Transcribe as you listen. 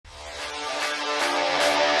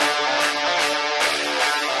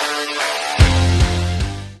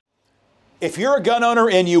If you're a gun owner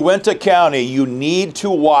in Uinta County, you need to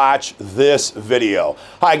watch this video.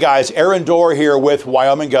 Hi guys, Aaron Dorr here with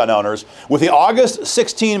Wyoming Gun Owners. With the August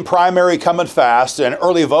 16 primary coming fast and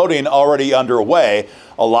early voting already underway,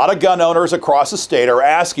 a lot of gun owners across the state are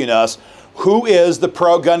asking us, who is the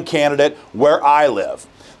pro-gun candidate where I live?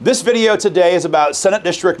 This video today is about Senate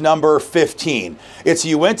District number 15. It's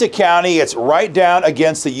Uinta County. It's right down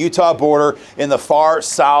against the Utah border in the far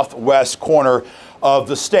southwest corner of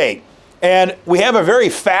the state. And we have a very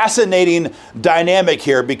fascinating dynamic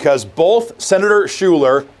here because both Senator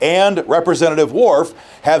Schuler and Representative Wharff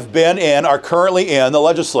have been in, are currently in the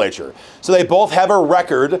legislature. So they both have a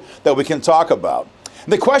record that we can talk about.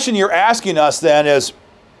 And the question you're asking us then is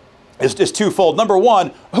twofold. Number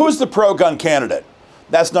one, who's the pro-gun candidate?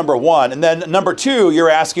 That's number one. And then number two,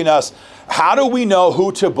 you're asking us, how do we know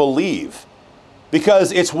who to believe?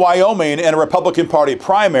 Because it's Wyoming and a Republican Party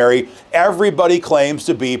primary, everybody claims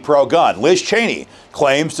to be pro-gun. Liz Cheney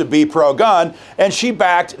claims to be pro-gun, and she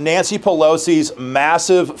backed Nancy Pelosi's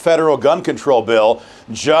massive federal gun control bill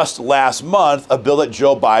just last month, a bill that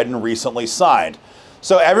Joe Biden recently signed.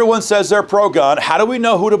 So everyone says they're pro-gun. How do we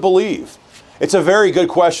know who to believe? It's a very good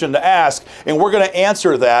question to ask, and we're going to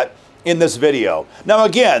answer that in this video. Now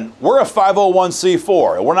again, we're a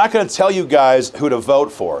 501c4, and we're not going to tell you guys who to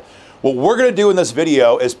vote for. What we're going to do in this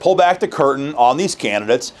video is pull back the curtain on these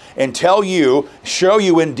candidates and tell you, show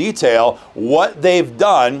you in detail what they've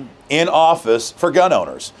done in office for gun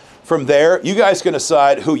owners. From there, you guys can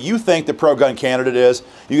decide who you think the pro-gun candidate is.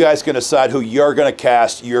 You guys can decide who you're going to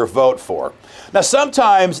cast your vote for. Now,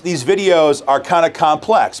 sometimes these videos are kind of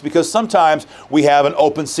complex because sometimes we have an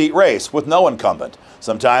open seat race with no incumbent.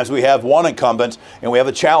 Sometimes we have one incumbent and we have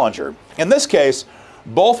a challenger. In this case,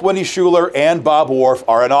 both Wendy Schuler and Bob Wharff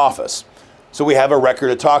are in office, so we have a record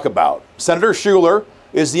to talk about. Senator Schuler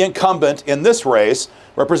is the incumbent in this race.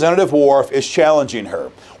 Representative Wharff is challenging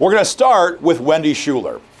her. We're going to start with Wendy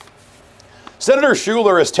Schuler. Senator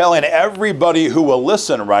Schuler is telling everybody who will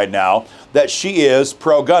listen right now that she is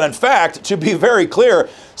pro-gun. In fact, to be very clear,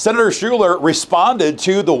 Senator Schuler responded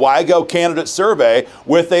to the WIGO candidate survey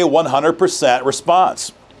with a 100%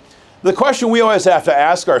 response. The question we always have to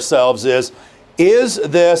ask ourselves is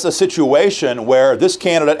this a situation where this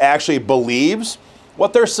candidate actually believes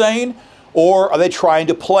what they're saying, or are they trying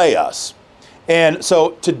to play us? And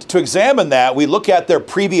so to examine that, we look at their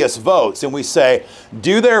previous votes and we say,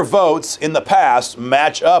 do their votes in the past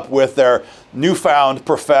match up with their newfound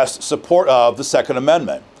professed support of the Second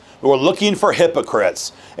Amendment? We're looking for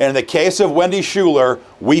hypocrites. And in the case of Wendy Schuler,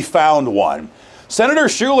 we found one. Senator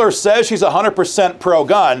Schuler says she's 100%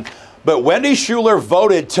 pro-gun, but Wendy Schuler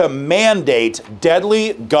voted to mandate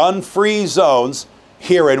deadly gun-free zones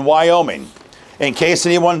here in Wyoming. In case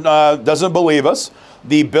anyone doesn't believe us,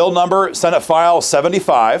 the bill number, Senate File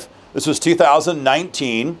 75, this was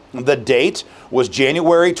 2019. The date was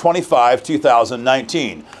January 25,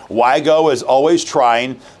 2019. WIGO is always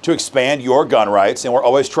trying to expand your gun rights, and we're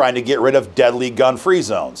always trying to get rid of deadly gun-free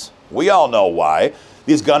zones. We all know why.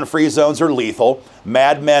 These gun-free zones are lethal.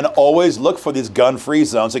 Madmen always look for these gun-free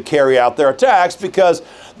zones to carry out their attacks because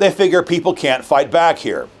they figure people can't fight back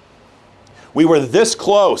here. We were this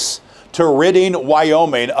close to ridding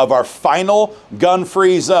Wyoming of our final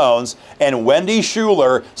gun-free zones, and Wendy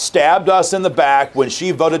Schuler stabbed us in the back when she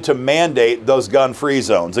voted to mandate those gun-free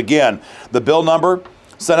zones. Again, the bill number,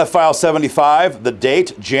 Senate File 75, the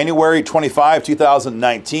date, January 25,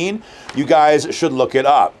 2019. You guys should look it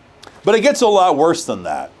up. But it gets a lot worse than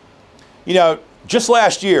that. You know, just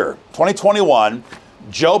last year, 2021,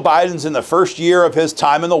 Joe Biden's in the first year of his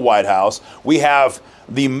time in the White House. We have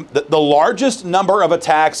the largest number of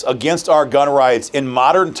attacks against our gun rights in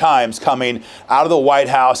modern times coming out of the White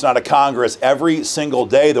House and out of Congress every single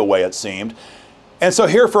day, the way it seemed. And so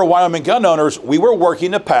here for Wyoming gun owners, we were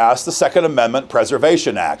working to pass the Second Amendment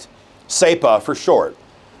Preservation Act, SAPA for short.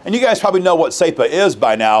 And you guys probably know what SAPA is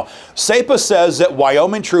by now. SAPA says that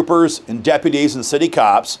Wyoming troopers and deputies and city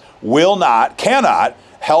cops cannot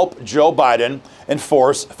help Joe Biden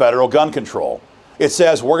enforce federal gun control. It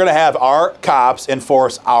says we're going to have our cops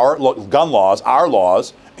enforce our gun laws, our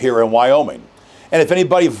laws here in Wyoming. And if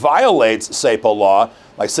anybody violates SAPA law,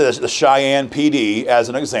 like say the Cheyenne PD as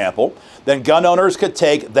an example, then gun owners could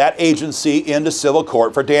take that agency into civil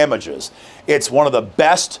court for damages. It's one of the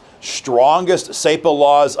best, strongest SAPA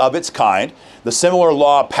laws of its kind. The similar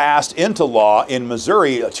law passed into law in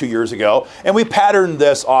Missouri 2 years ago, and we patterned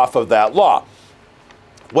this off of that law.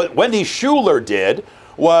 What Wendy Schuler did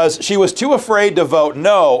was she was too afraid to vote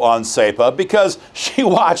no on SEPA because she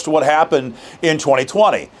watched what happened in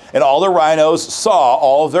 2020. And all the rhinos saw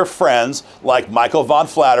all of their friends, like Michael von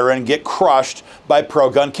Flatteren, get crushed by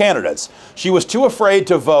pro-gun candidates. She was too afraid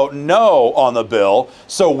to vote no on the bill,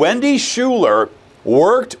 so Wendy Schuler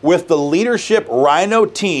worked with the leadership rhino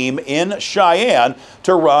team in Cheyenne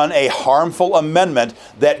to run a harmful amendment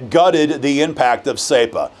that gutted the impact of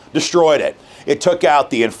SEPA, destroyed it. It took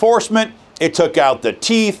out the enforcement, it took out the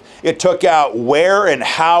teeth, it took out where and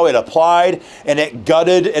how it applied, and it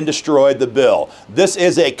gutted and destroyed the bill. This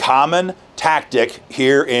is a common tactic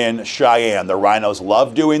here in Cheyenne. The rhinos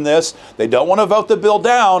love doing this. They don't want to vote the bill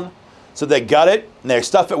down, so they gut it and they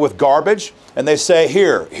stuff it with garbage and they say,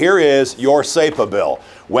 here is your SEPA bill.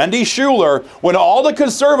 Wendy Schuler, when all the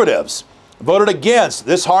conservatives voted against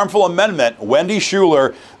this harmful amendment, Wendy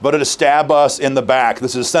Schuler voted to stab us in the back.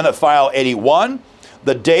 This is Senate File 81.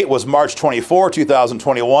 The date was March 24,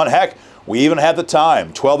 2021. Heck, we even had the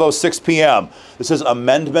time, 12:06 p.m. This is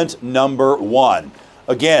amendment number 1.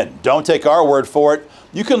 Again, don't take our word for it.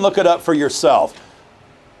 You can look it up for yourself.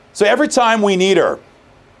 So every time we need her,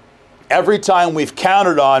 every time we've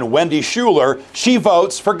counted on Wendy Schuler, she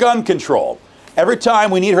votes for gun control. Every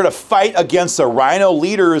time we need her to fight against the rhino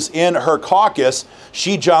leaders in her caucus,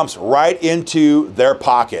 she jumps right into their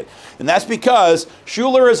pocket. And that's because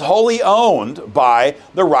Schuler is wholly owned by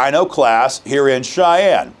the rhino class here in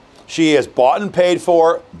Cheyenne. She is bought and paid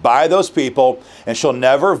for by those people, and she'll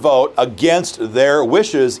never vote against their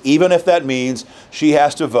wishes, even if that means she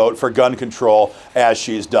has to vote for gun control as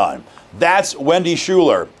she's done. That's Wendy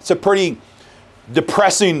Schuler. It's a pretty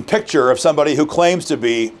depressing picture of somebody who claims to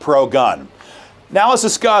be pro-gun. Now let's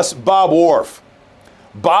discuss Bob Wharff.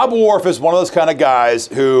 Bob Wharff is one of those kind of guys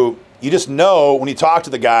who you just know when you talk to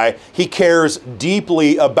the guy, he cares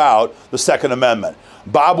deeply about the Second Amendment.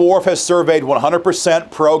 Bob Wharff has surveyed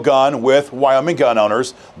 100% pro-gun with Wyoming gun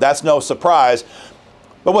owners. That's no surprise.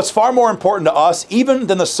 But what's far more important to us, even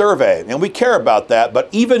than the survey, and we care about that, but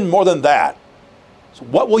even more than that, so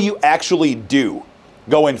what will you actually do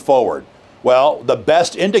going forward? Well, the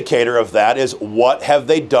best indicator of that is what have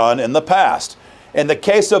they done in the past. In the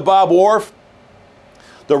case of Bob Wharff,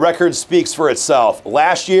 the record speaks for itself.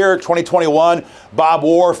 Last year, 2021, Bob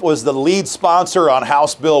Wharff was the lead sponsor on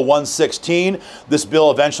House Bill 116. This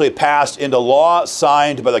bill eventually passed into law,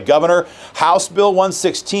 signed by the governor. House Bill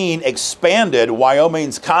 116 expanded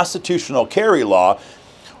Wyoming's constitutional carry law,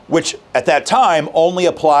 which at that time only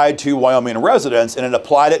applied to Wyoming residents, and it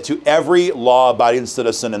applied it to every law-abiding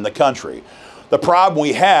citizen in the country. The problem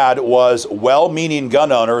we had was well-meaning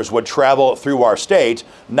gun owners would travel through our state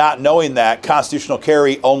not knowing that constitutional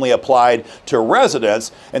carry only applied to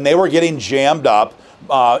residents, and they were getting jammed up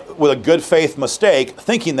with a good faith mistake,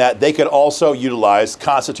 thinking that they could also utilize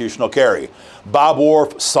constitutional carry. Bob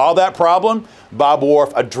Wharff saw that problem. Bob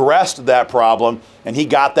Wharff addressed that problem, and he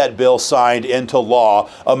got that bill signed into law,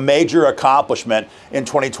 a major accomplishment in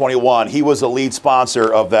 2021. He was the lead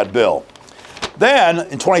sponsor of that bill. Then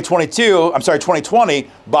in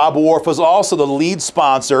 2020, Bob Wharff was also the lead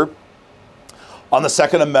sponsor on the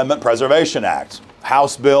Second Amendment Preservation Act,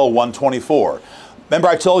 House Bill 124. Remember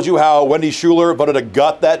I told you how Wendy Schuler voted to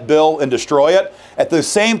gut that bill and destroy it? At the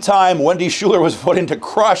same time Wendy Schuler was voting to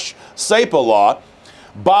crush SEPA law,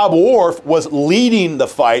 Bob Wharff was leading the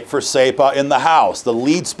fight for SEPA in the House, the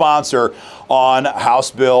lead sponsor on House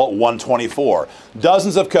Bill 124.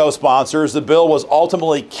 Dozens of co-sponsors. The bill was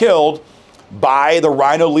ultimately killed by the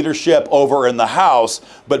rhino leadership over in the House,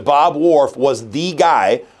 but Bob Wharff was the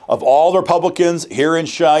guy of all the Republicans here in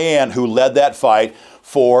Cheyenne who led that fight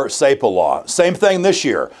for SEPA law. Same thing this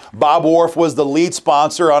year. Bob Wharff was the lead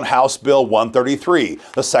sponsor on House Bill 133,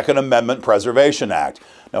 the Second Amendment Preservation Act.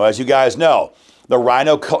 Now, as you guys know, the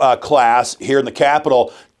rhino class here in the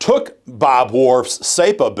Capitol took Bob Wharff's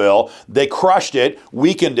SEPA bill, they crushed it,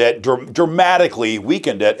 weakened it, dramatically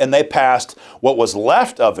weakened it, and they passed what was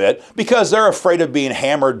left of it because they're afraid of being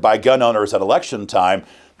hammered by gun owners at election time.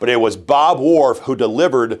 But it was Bob Wharff who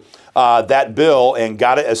delivered that bill and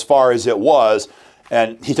got it as far as it was,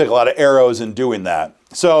 and he took a lot of arrows in doing that.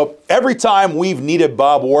 So every time we've needed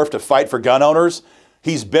Bob Wharff to fight for gun owners,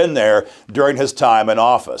 he's been there during his time in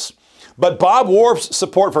office. But Bob Wharff's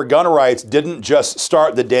support for gun rights didn't just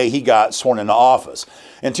start the day he got sworn into office.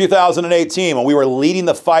 In 2018, when we were leading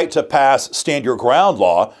the fight to pass Stand Your Ground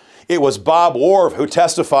law, it was Bob Wharff who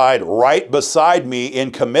testified right beside me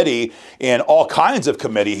in committee in all kinds of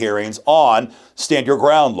committee hearings on Stand Your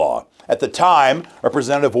Ground law. At the time,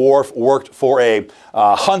 Representative Wharff worked for a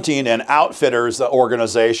hunting and outfitters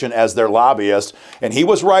organization as their lobbyist, and he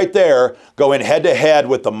was right there going head-to-head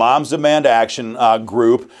with the Moms Demand Action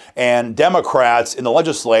group and Democrats in the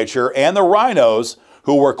legislature and the rhinos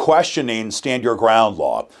who were questioning Stand Your Ground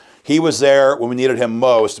law. He was there when we needed him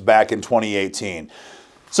most back in 2018.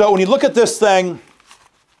 So when you look at this thing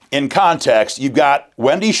in context, you've got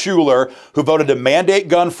Wendy Schuler, who voted to mandate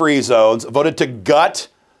gun-free zones, voted to gut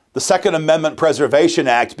the Second Amendment Preservation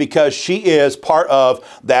Act because she is part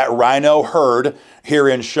of that rhino herd here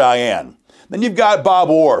in Cheyenne. Then you've got Bob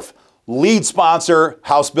Wharff, lead sponsor,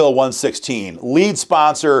 House Bill 116, lead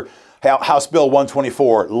sponsor, House Bill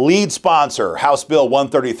 124, lead sponsor, House Bill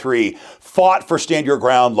 133, fought for Stand Your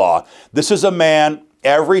Ground law. This is a man,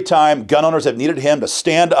 every time gun owners have needed him to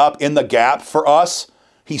stand up in the gap for us,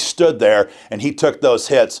 he stood there and he took those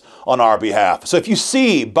hits on our behalf. So if you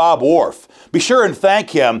see Bob Wharff, be sure and thank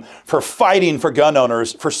him for fighting for gun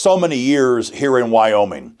owners for so many years here in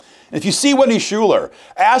Wyoming. And if you see Wendy Schuler,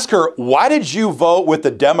 ask her, why did you vote with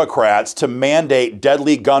the Democrats to mandate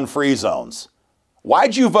deadly gun-free zones?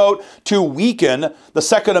 Why'd you vote to weaken the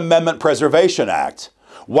Second Amendment Preservation Act?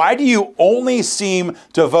 Why do you only seem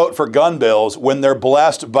to vote for gun bills when they're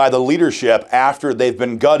blessed by the leadership after they've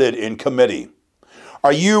been gutted in committee?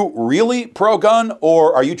 Are you really pro-gun,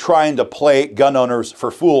 or are you trying to play gun owners for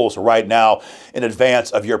fools right now in advance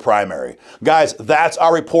of your primary? Guys, that's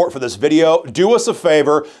our report for this video. Do us a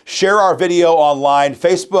favor, share our video online.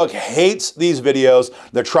 Facebook hates these videos.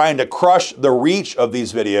 They're trying to crush the reach of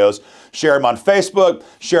these videos. Share them on Facebook,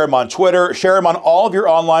 share them on Twitter, share them on all of your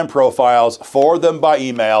online profiles, forward them by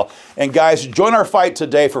email. And guys, join our fight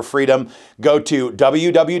today for freedom. Go to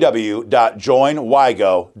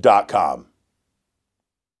www.joinwygo.com.